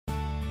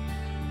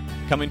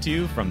Coming to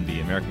you from the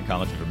American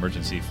College of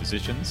Emergency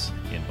Physicians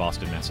in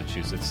Boston,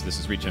 Massachusetts. This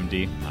is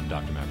ReachMD. I'm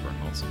Dr. Matt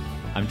Birnholz.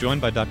 I'm joined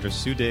by Dr.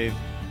 Sudave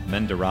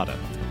Mendiratta.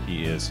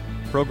 He is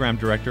Program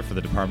Director for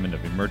the Department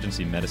of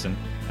Emergency Medicine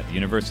at the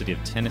University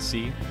of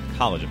Tennessee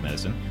College of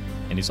Medicine,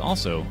 and he's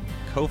also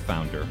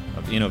co-founder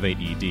of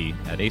InnovatED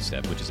at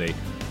ACEP, which is a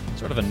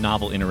sort of a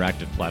novel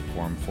interactive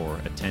platform for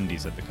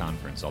attendees at the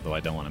conference, although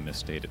I don't want to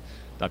misstate it.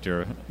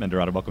 Dr.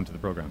 Mendiratta, welcome to the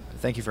program.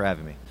 Thank you for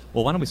having me.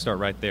 Well, why don't we start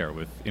right there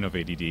with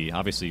InnovatED?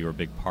 Obviously, you're a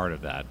big part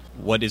of that.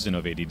 What is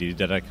InnovatED?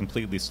 Did I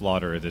completely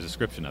slaughter the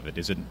description of it?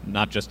 Is it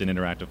not just an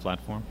interactive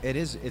platform? It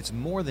is. It's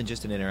more than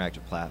just an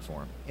interactive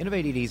platform.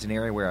 InnovatED is an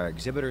area where our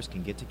exhibitors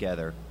can get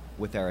together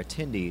with our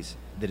attendees,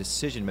 the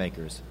decision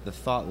makers, the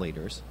thought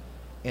leaders,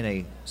 in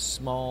a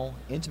small,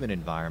 intimate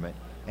environment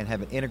and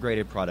have an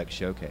integrated product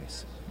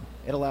showcase.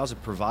 It allows a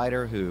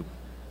provider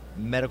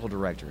medical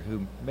director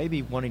who may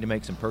be wanting to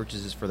make some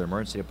purchases for their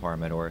emergency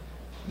department or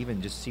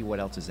even just see what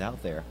else is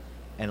out there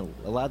and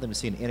allow them to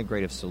see an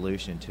integrative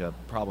solution to a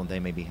problem they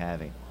may be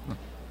having.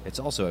 It's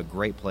also a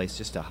great place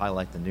just to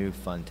highlight the new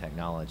fun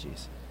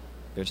technologies.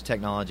 There's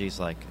technologies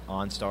like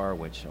OnStar,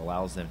 which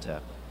allows them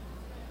to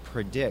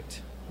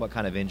predict what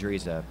kind of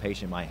injuries a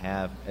patient might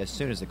have as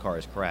soon as the car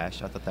has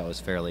crashed. I thought that was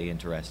fairly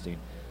interesting.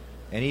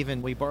 And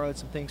even we borrowed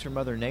some things from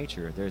Mother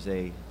Nature. There's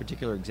a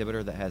particular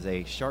exhibitor that has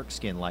a shark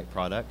skin-like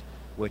product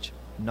which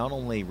not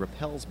only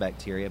repels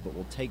bacteria but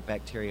will take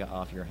bacteria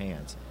off your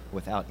hands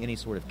without any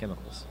sort of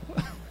chemicals.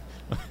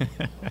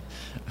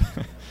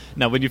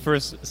 Now, when you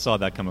first saw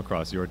that come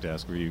across your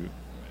desk,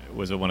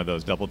 was it one of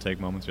those double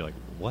take moments? You're like,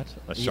 what?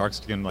 A shark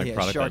skin-like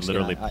product that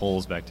literally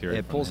pulls bacteria?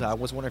 It pulls out. I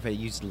was wondering if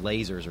it used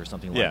lasers or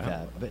something like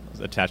that. But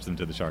attach them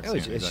to the shark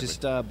skin. It's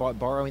just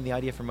borrowing the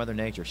idea from Mother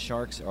Nature.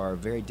 Sharks are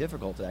very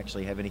difficult to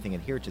actually have anything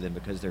adhere to them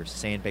because they're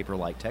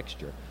sandpaper-like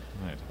texture.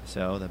 Right.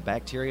 So the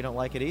bacteria don't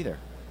like it either.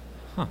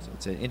 Huh. So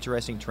it's an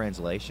interesting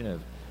translation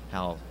of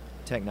how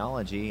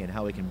technology and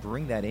how we can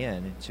bring that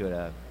in to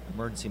an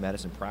emergency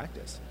medicine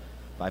practice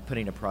by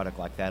putting a product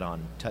like that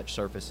on touch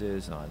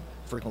surfaces, on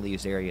frequently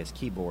used areas,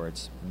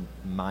 keyboards,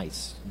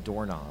 mice,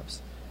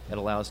 doorknobs. It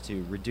allows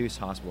to reduce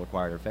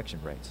hospital-acquired infection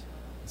rates.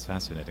 It's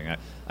fascinating.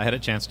 I had a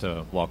chance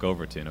to walk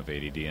over to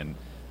InnovatED, and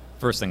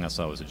first thing I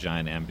saw was a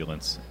giant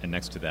ambulance, and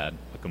next to that,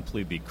 a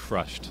completely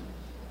crushed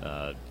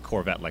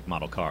Corvette-like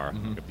model car.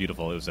 Mm-hmm.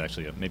 Beautiful. It was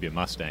actually maybe a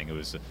Mustang. It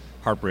was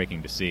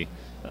heartbreaking to see,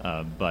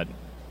 but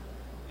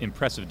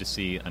impressive to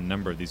see a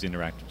number of these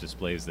interactive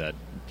displays that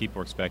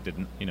people expected.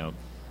 You know,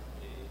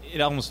 it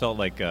almost felt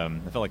like I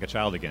felt like a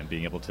child again,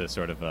 being able to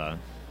sort of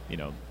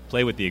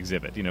play with the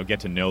exhibit. Get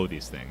to know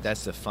these things.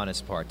 That's the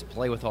funnest part, to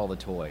play with all the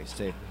toys,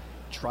 to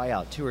try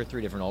out 2 or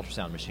 3 different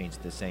ultrasound machines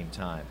at the same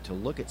time, to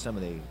look at some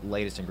of the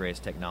latest and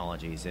greatest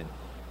technologies and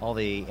all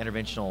the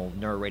interventional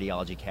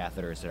neuroradiology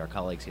catheters that our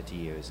colleagues get to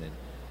use, and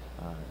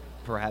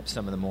perhaps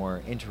some of the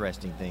more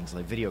interesting things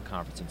like video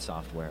conferencing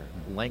software,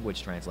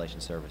 language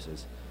translation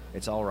services.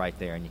 It's all right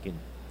there, and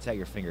it's at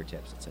your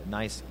fingertips. It's a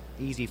nice,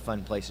 easy,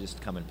 fun place just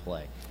to come and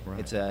play. Right.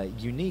 It's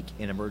unique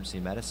in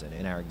emergency medicine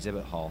in our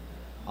exhibit hall.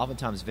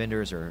 Oftentimes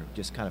vendors are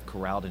just kind of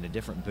corralled into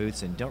different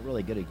booths and don't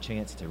really get a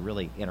chance to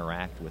really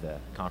interact with a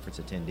conference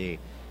attendee.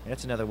 And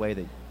that's another way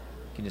that you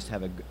can just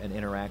have an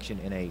interaction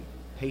in a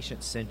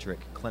patient-centric,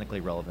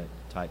 clinically relevant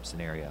type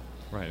scenario.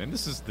 Right, and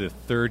this is the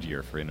 3rd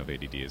year for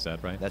InnovatED, is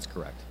that right? That's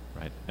correct.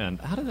 Right,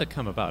 and how did that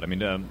come about? I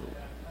mean,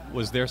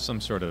 was there some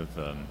sort of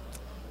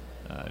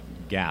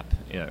gap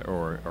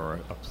or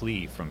a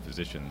plea from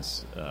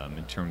physicians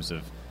in terms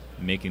of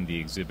making the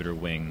exhibitor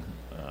wing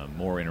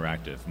more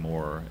interactive,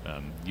 more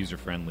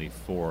user-friendly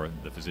for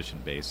the physician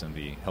base and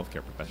the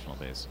healthcare professional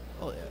base?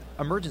 Well,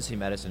 emergency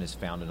medicine is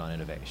founded on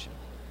innovation.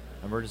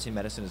 Emergency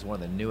medicine is one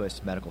of the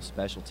newest medical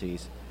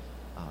specialties.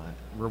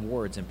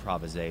 Rewards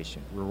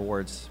improvisation,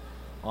 rewards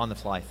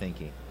on-the-fly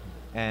thinking,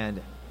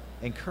 and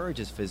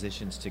encourages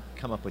physicians to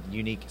come up with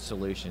unique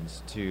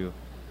solutions to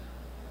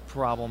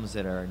problems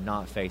that are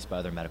not faced by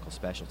other medical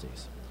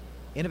specialties.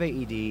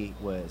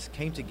 InnovatED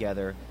came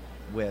together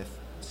with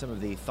some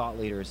of the thought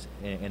leaders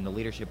and the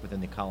leadership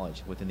within the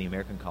college, within the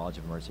American College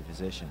of Emergency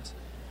Physicians.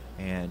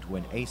 And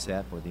when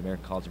ACEP, or the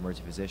American College of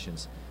Emergency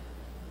Physicians,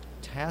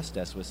 tasked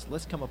us with,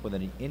 let's come up with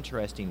an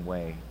interesting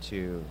way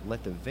to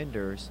let the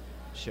vendors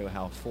show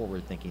how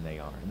forward-thinking they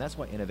are. And that's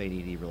what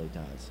InnovatED really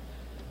does.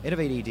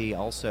 InnovatED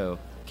also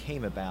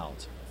came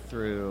about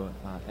through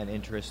an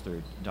interest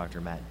through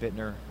Dr. Matt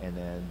Bittner, and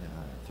then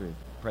through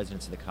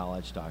presidents of the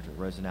college, Dr.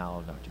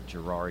 Rosenau, Dr.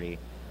 Girardi,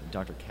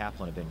 Dr.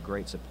 Kaplan have been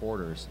great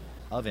supporters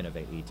of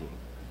InnovatED.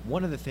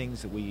 One of the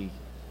things that we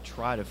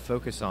try to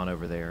focus on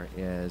over there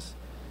is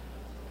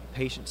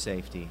patient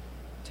safety,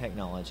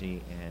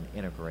 technology, and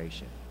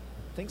integration.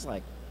 Things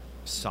like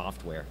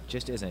software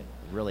just isn't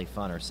really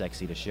fun or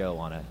sexy to show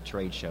on a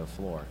trade show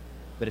floor.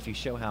 But if you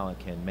show how it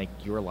can make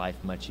your life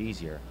much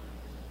easier,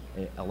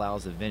 it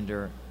allows the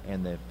vendor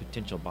and the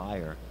potential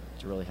buyer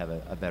to really have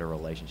a better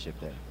relationship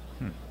there.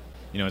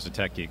 You know, as a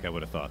tech geek, I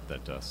would have thought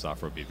that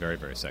software would be very,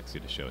 very sexy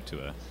to show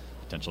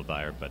to potential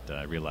buyer, but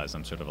I realize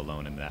I'm sort of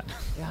alone in that.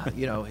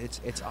 Yeah,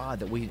 it's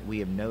odd that we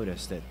have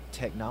noticed that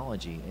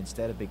technology,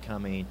 instead of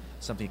becoming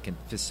something that can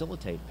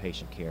facilitate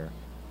patient care,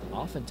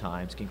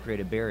 oftentimes can create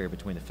a barrier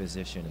between the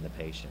physician and the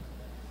patient.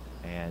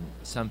 And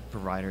some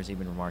providers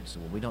even remark,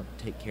 well, we don't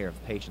take care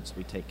of patients,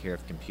 we take care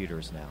of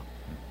computers now.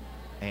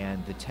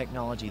 And the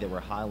technology that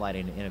we're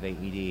highlighting in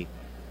InnovatED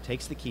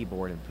takes the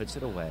keyboard and puts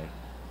it away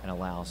and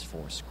allows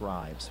for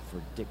scribes,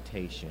 for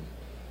dictation,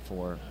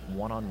 for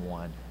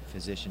one-on-one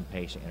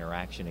physician-patient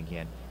interaction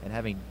again, and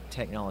having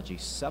technology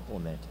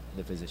supplement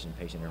the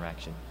physician-patient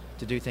interaction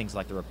to do things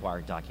like the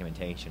required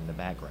documentation in the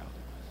background.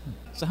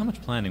 So how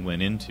much planning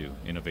went into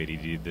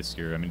InnovatED this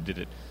year? I mean, did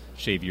it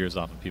shave years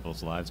off of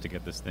people's lives to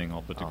get this thing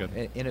all put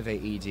together?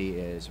 InnovatED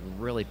is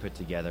really put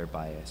together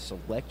by a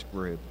select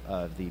group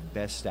of the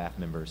best staff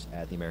members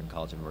at the American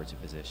College of Emergency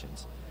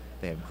Physicians.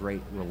 They have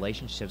great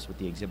relationships with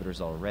the exhibitors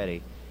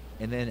already,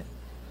 and then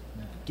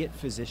get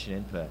physician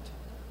input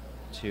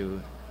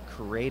to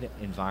create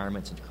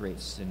environments and create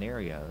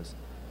scenarios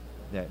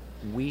that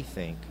we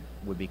think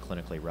would be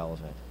clinically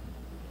relevant.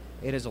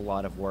 It is a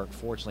lot of work.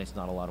 Fortunately, it's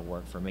not a lot of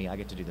work for me. I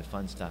get to do the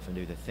fun stuff and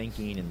do the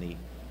thinking and the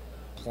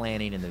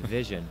planning and the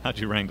vision. How'd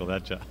you wrangle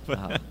that job?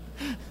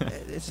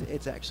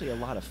 It's actually a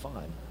lot of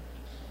fun.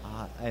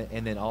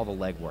 And then all the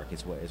legwork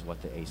is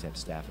what the ACEP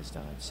staff has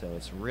done. So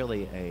it's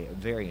really a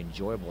very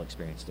enjoyable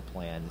experience to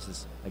plan. This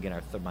is, again,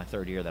 my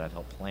third year that I've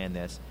helped plan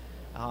this.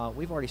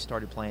 We've already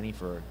started planning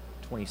for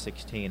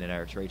 2016 at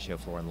our trade show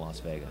floor in Las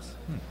Vegas.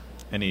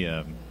 Any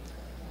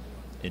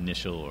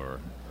initial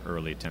or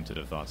early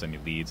tentative thoughts, any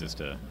leads as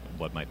to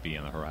what might be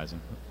on the horizon?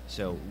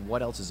 So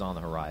what else is on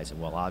the horizon?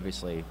 Well,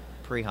 obviously,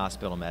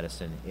 pre-hospital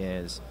medicine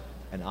is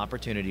an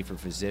opportunity for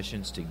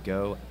physicians to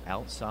go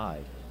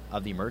outside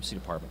of the emergency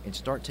department and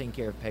start taking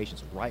care of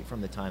patients right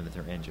from the time that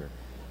they're injured.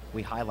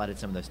 We highlighted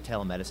some of those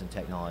telemedicine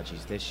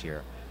technologies this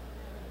year.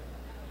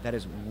 That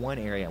is one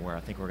area where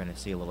I think we're going to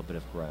see a little bit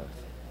of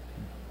growth.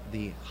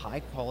 The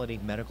high-quality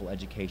medical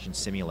education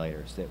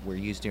simulators that were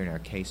used during our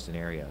case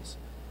scenarios,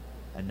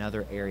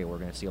 another area we're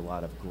going to see a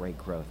lot of great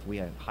growth. We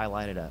have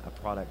highlighted a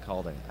product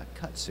called a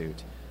cut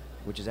suit,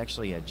 which is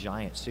actually a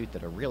giant suit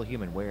that a real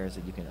human wears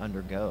that you can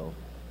undergo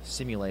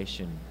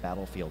simulation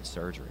battlefield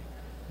surgery.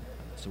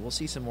 So we'll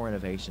see some more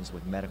innovations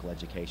with medical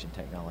education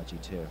technology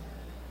too.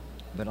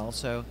 But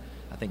also,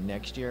 I think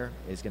next year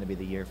is going to be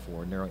the year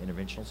for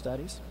neurointerventional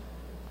studies.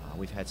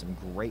 We've had some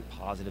great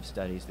positive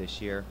studies this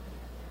year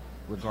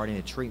regarding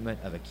the treatment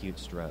of acute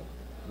stroke,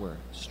 where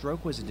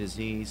stroke was a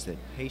disease that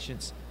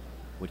patients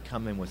would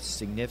come in with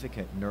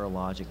significant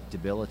neurologic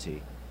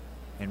debility,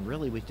 and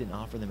really we didn't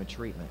offer them a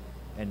treatment.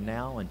 And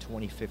now in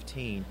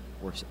 2015,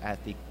 we're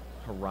at the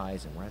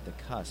horizon, we're at the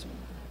cusp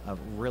of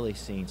really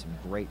seeing some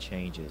great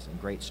changes and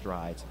great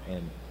strides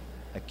in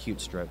acute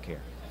stroke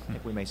care. I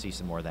think we may see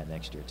some more of that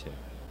next year too.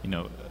 You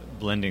know,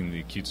 blending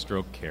the acute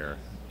stroke care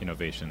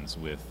innovations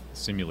with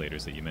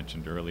simulators that you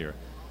mentioned earlier,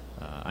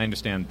 I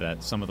understand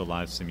that some of the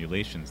live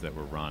simulations that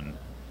were run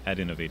at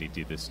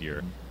InnovatED this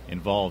year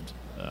involved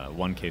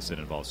one case that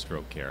involved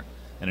stroke care,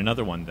 and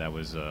another one that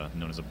was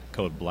known as a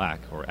code black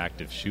or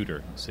active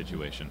shooter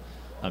situation.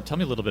 Tell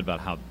me a little bit about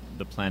how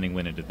the planning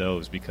went into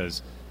those,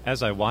 because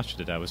as I watched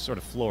it, I was sort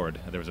of floored.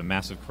 There was a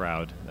massive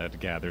crowd that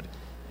gathered,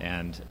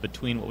 and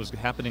between what was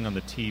happening on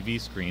the TV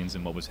screens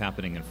and what was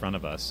happening in front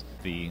of us,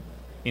 the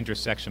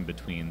intersection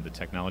between the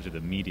technology,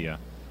 the media,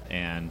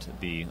 and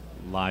the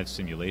live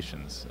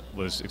simulations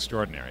was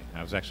extraordinary.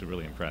 I was actually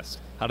really impressed.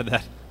 How did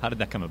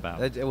that come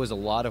about? It was a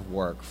lot of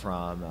work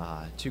from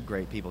two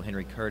great people,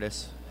 Henry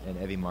Curtis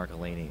and Evie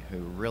Marcolini, who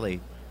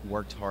really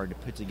worked hard to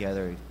put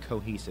together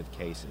cohesive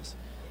cases.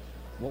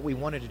 What we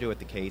wanted to do with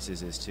the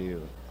cases is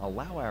to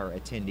allow our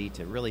attendee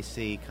to really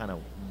see kind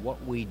of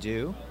what we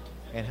do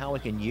and how we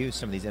can use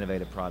some of these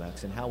innovative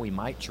products and how we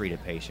might treat a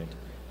patient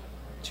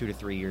 2 to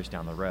 3 years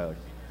down the road.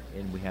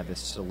 And we have this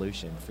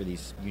solution for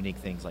these unique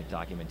things like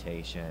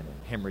documentation and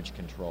hemorrhage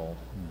control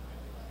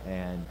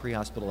and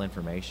pre-hospital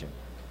information.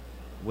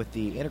 With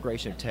the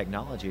integration of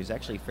technology, it's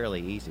actually fairly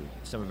easy.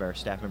 Some of our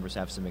staff members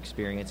have some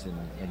experience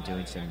in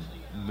doing some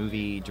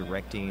movie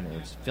directing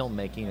or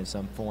filmmaking in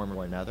some form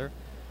or another.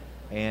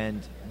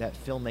 And that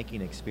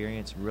filmmaking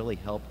experience really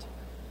helped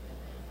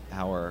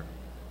our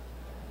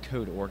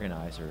code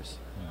organizers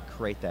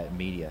create that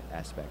media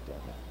aspect of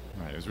it.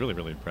 Right, it was really,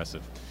 really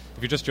impressive.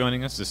 If you're just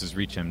joining us, this is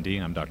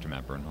ReachMD. I'm Dr.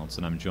 Matt Birnholz,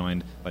 and I'm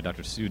joined by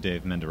Dr.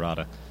 Sudave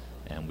Mendiratta,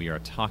 and we are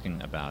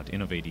talking about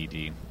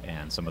InnovatED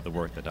and some of the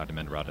work that Dr.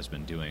 Mendiratta has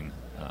been doing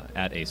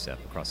at ACEP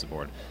across the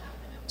board.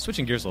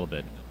 Switching gears a little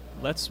bit,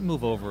 let's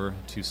move over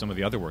to some of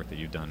the other work that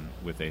you've done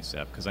with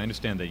ACEP, because I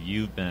understand that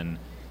you've been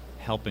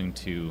helping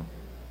to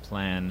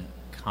plan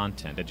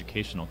content,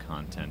 educational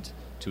content,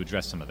 to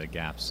address some of the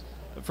gaps.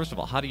 But first of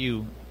all, how do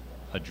you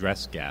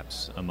address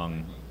gaps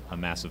among a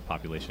massive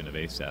population of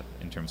ACEP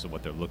in terms of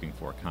what they're looking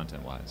for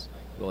content-wise?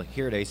 Well,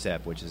 here at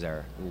ACEP, which is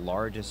our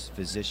largest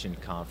physician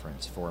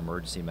conference for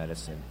emergency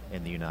medicine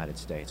in the United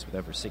States, with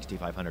over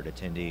 6,500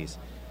 attendees,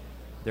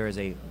 there is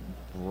a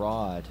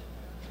broad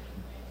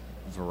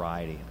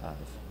variety of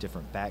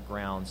different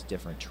backgrounds,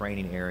 different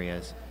training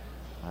areas.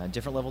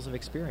 different levels of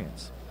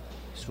experience.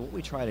 So what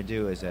we try to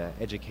do is an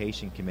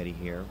education committee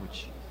here,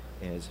 which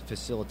is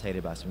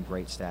facilitated by some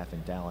great staff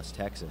in Dallas,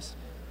 Texas.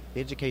 The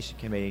education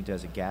committee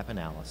does a gap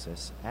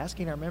analysis,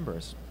 asking our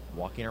members,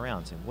 walking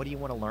around, saying, what do you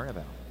want to learn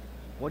about?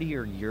 What are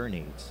your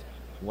needs?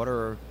 What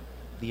are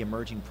the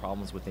emerging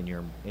problems within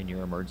in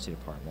your emergency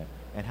department,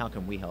 and how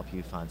can we help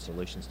you find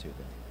solutions to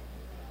them?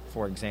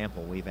 For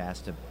example, we've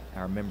asked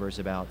our members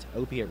about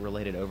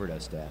opiate-related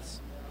overdose deaths.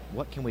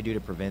 What can we do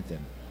to prevent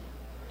them?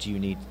 Do you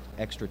need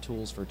extra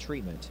tools for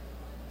treatment?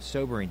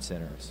 Sobering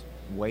centers,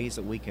 ways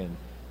that we can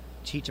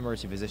teach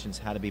emergency physicians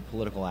how to be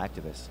political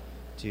activists,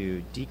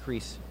 to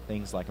decrease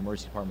things like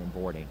emergency department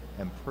boarding,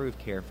 improve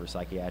care for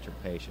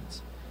psychiatric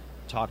patients,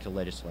 talk to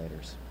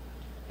legislators.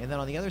 And then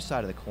on the other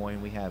side of the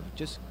coin, we have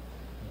just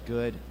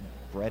good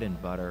bread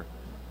and butter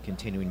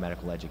continuing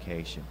medical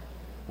education.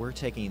 We're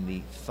taking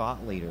the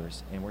thought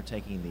leaders and we're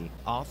taking the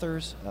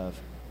authors of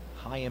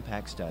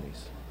high-impact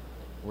studies.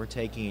 We're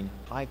taking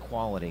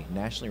high-quality,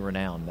 nationally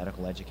renowned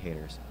medical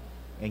educators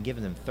and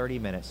giving them 30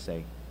 minutes to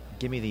say,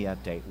 give me the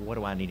update. What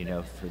do I need to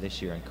know for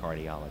this year in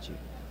cardiology?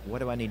 What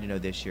do I need to know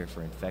this year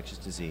for infectious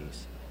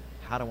disease?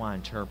 How do I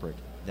interpret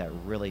that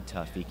really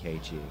tough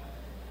EKG?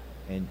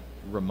 And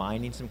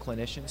reminding some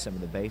clinicians some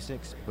of the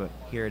basics, but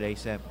here at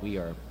ACEP, we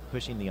are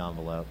pushing the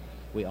envelope.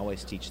 We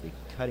always teach the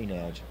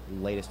cutting-edge,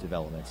 latest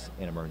developments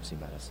in emergency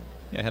medicine.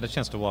 Yeah, I had a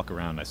chance to walk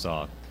around. I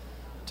saw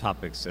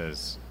topics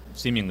as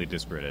seemingly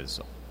disparate as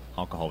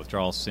alcohol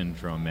withdrawal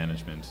syndrome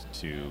management,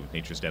 to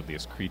nature's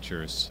deadliest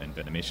creatures and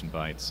venomation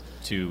bites,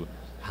 to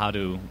how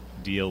to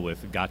deal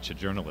with gotcha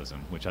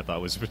journalism, which I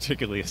thought was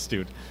particularly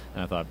astute.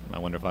 And I thought, I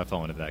wonder if I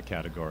fall into that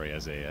category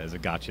as a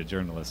gotcha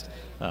journalist.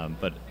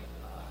 But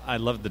I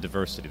love the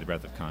diversity, the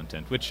breadth of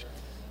content, which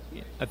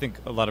I think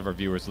a lot of our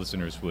viewers,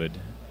 listeners would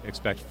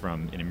expect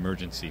from an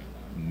emergency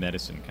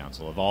medicine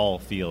council. Of all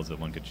fields that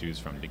one could choose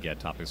from to get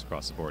topics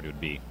across the board, it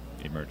would be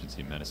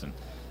emergency medicine.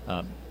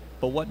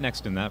 But what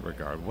next in that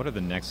regard? What are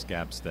the next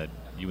gaps that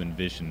you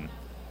envision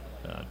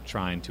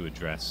trying to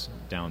address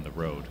down the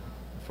road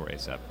for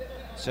ACEP?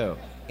 So,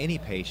 any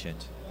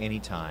patient,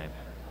 anytime,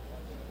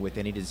 with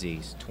any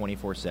disease,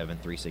 24/7,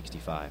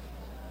 365.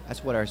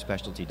 That's what our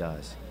specialty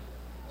does.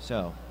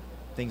 So,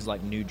 things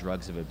like new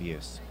drugs of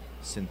abuse,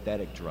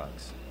 synthetic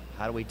drugs.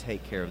 How do we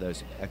take care of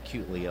those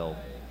acutely ill,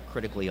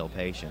 critically ill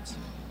patients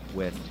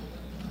with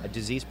a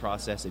disease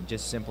process that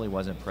just simply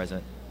wasn't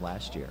present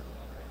last year?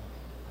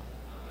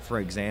 For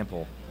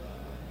example,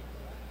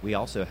 we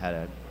also had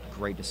a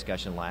great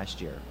discussion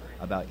last year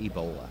about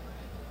Ebola.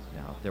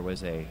 Now, there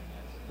was a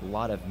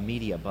lot of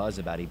media buzz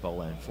about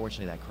Ebola.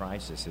 Unfortunately, that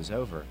crisis is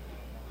over.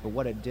 But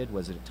what it did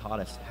was it taught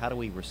us how do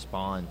we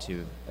respond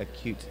to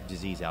acute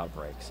disease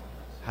outbreaks?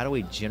 How do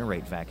we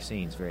generate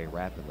vaccines very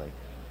rapidly?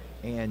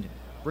 And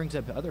brings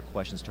up other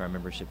questions to our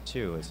membership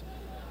too, is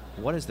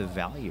what is the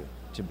value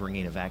to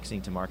bringing a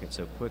vaccine to market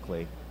so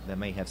quickly that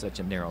may have such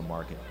a narrow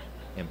market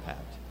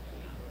impact?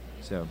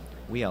 So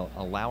we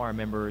allow our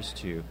members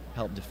to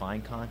help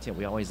define content.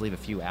 We always leave a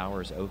few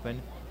hours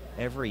open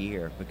every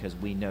year because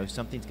we know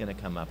something's going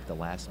to come up at the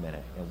last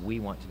minute and we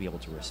want to be able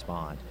to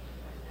respond.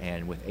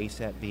 And with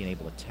ACEP being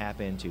able to tap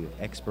into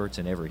experts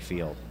in every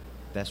field,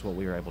 that's what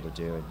we were able to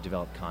do, and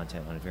develop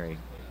content on a very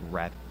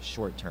rapid,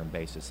 short-term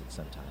basis at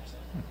sometimes.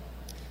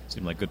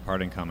 Seemed like good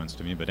parting comments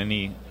to me, but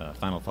any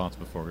final thoughts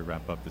before we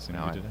wrap up this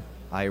interview today?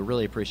 I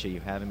really appreciate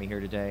you having me here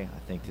today. I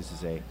think this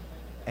is an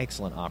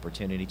excellent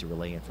opportunity to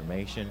relay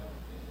information,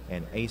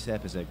 and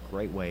ACEP is a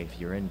great way if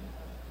you're in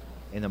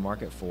the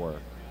market for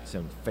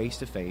some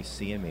face-to-face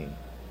CME,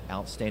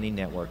 outstanding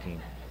networking,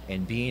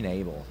 and being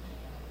able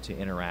to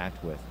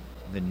interact with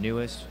the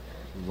newest,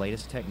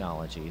 latest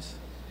technologies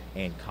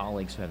and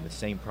colleagues who have the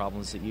same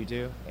problems that you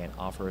do and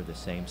offer the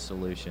same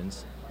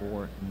solutions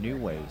or new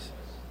ways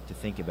to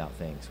think about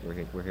things. We're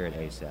here at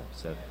ACEP.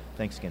 So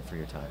thanks again for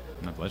your time.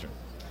 My pleasure.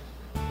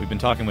 We've been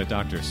talking with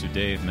Dr.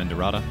 Sudave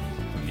Mendiratta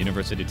from the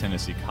University of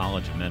Tennessee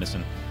College of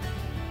Medicine.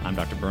 I'm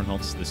Dr.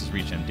 Birnholz. This is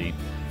ReachMD.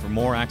 For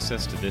more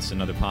access to this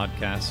and other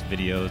podcasts,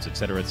 videos,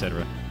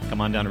 etc.,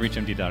 come on down to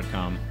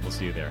reachmd.com. We'll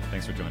see you there.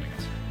 Thanks for joining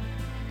us.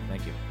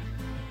 Thank you.